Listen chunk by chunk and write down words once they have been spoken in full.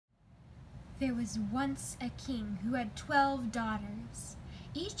There was once a king who had 12 daughters.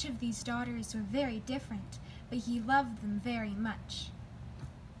 Each of these daughters were very different, but he loved them very much.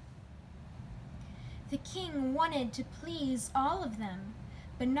 The king wanted to please all of them,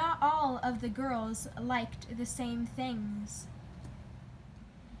 but not all of the girls liked the same things.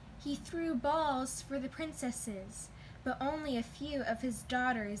 He threw balls for the princesses, but only a few of his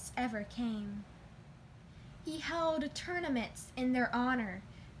daughters ever came. He held tournaments in their honor,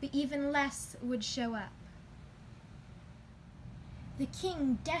 but even less would show up. The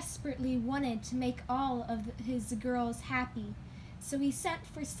king desperately wanted to make all of his girls happy, so he sent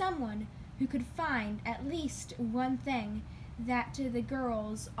for someone who could find at least one thing that the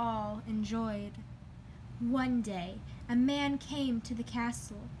girls all enjoyed. One day, a man came to the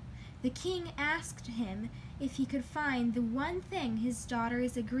castle. The king asked him if he could find the one thing his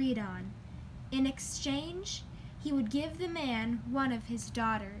daughters agreed on. In exchange, he would give the man one of his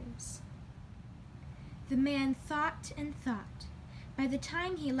daughters. The man thought and thought. By the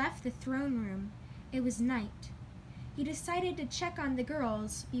time he left the throne room, it was night. He decided to check on the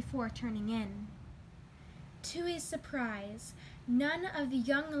girls before turning in. To his surprise, none of the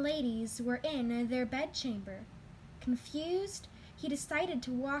young ladies were in their bedchamber. Confused, he decided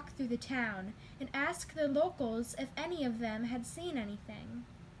to walk through the town and ask the locals if any of them had seen anything.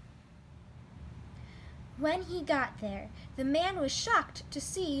 When he got there, the man was shocked to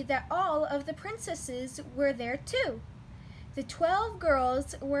see that all of the princesses were there too. The 12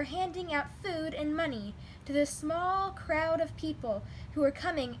 girls were handing out food and money to the small crowd of people who were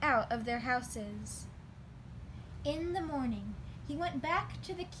coming out of their houses. In the morning, he went back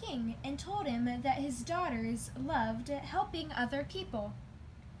to the king and told him that his daughters loved helping other people.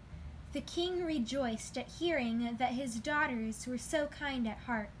 The king rejoiced at hearing that his daughters were so kind at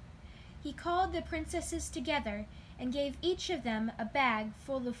heart. He called the princesses together and gave each of them a bag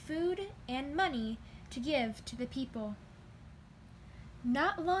full of food and money to give to the people.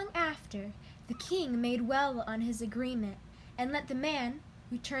 Not long after, the king made well on his agreement and let the man,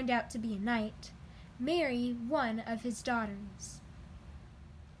 who turned out to be a knight, marry one of his daughters.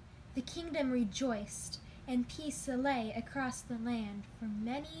 The kingdom rejoiced, and peace lay across the land for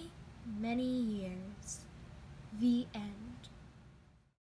many, many years. The end.